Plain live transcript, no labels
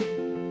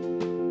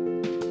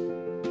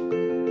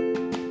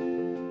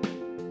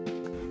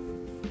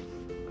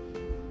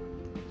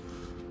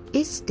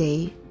It's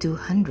day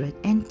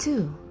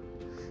 202.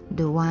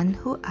 The one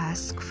who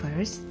asks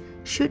first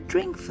should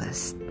drink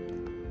first.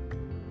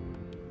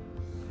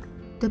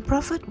 The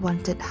Prophet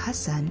wanted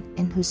Hassan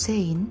and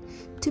Hussein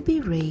to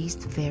be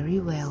raised very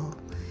well.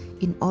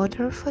 In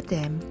order for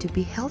them to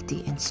be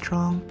healthy and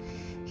strong,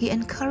 he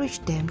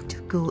encouraged them to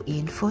go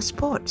in for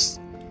sports.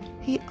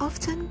 He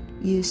often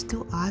used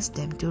to ask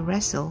them to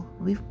wrestle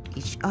with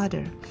each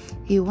other.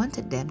 He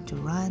wanted them to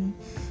run,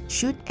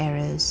 shoot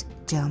arrows,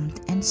 jump,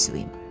 and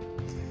swim.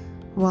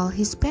 While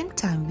he spent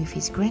time with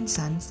his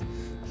grandsons,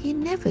 he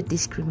never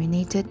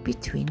discriminated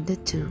between the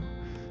two.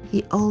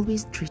 He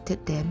always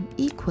treated them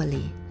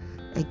equally.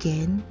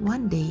 Again,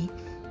 one day,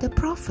 the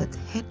Prophet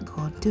had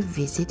gone to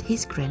visit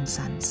his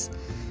grandsons.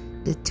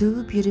 The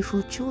two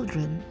beautiful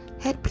children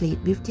had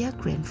played with their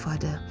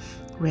grandfather,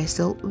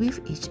 wrestled with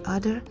each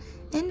other,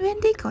 and when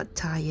they got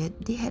tired,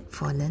 they had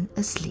fallen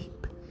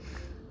asleep.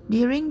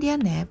 During their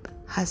nap,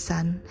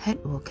 Hassan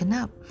had woken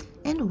up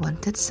and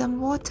wanted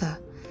some water.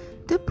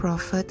 The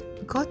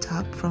Prophet got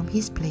up from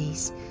his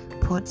place,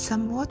 poured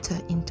some water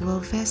into a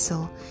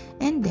vessel,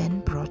 and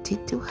then brought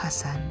it to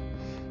Hassan.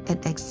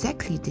 At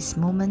exactly this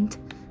moment,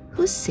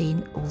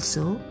 Hussein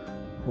also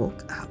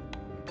woke up.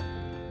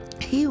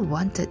 He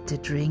wanted to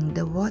drink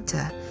the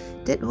water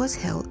that was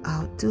held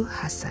out to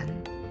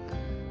Hassan.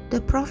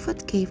 The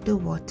Prophet gave the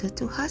water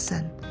to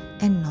Hassan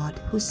and not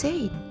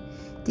Hussein.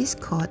 This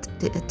caught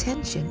the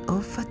attention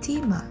of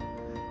Fatima.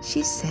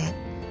 She said,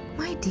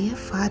 "My dear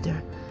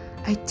father,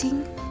 I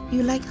think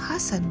you like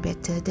Hassan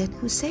better than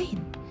Hussein."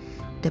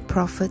 The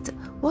Prophet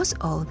was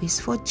always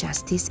for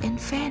justice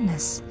and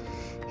fairness.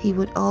 He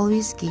would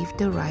always give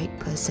the right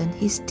person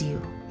his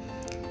due.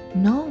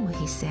 "No,"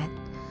 he said,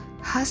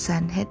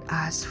 "Hassan had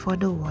asked for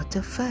the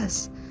water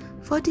first.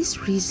 For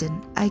this reason,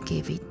 I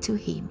gave it to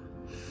him."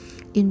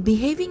 In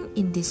behaving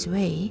in this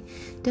way,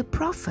 the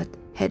Prophet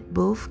had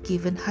both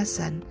given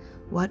Hassan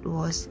what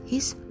was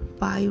his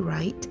by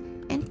right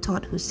and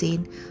taught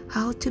Hussein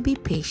how to be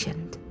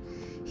patient.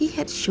 He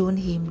had shown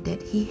him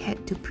that he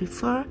had to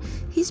prefer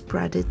his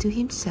brother to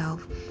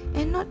himself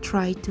and not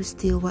try to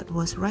steal what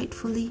was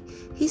rightfully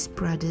his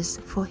brother's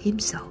for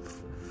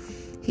himself.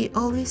 He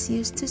always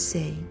used to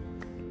say,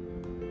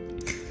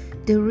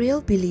 "The real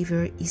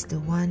believer is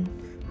the one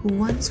who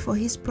wants for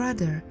his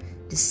brother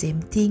the same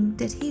thing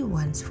that he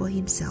wants for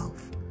himself."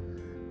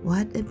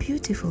 What a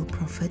beautiful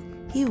prophet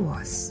he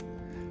was!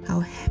 How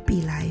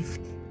happy life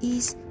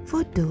is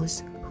for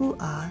those who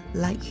are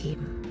like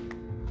him.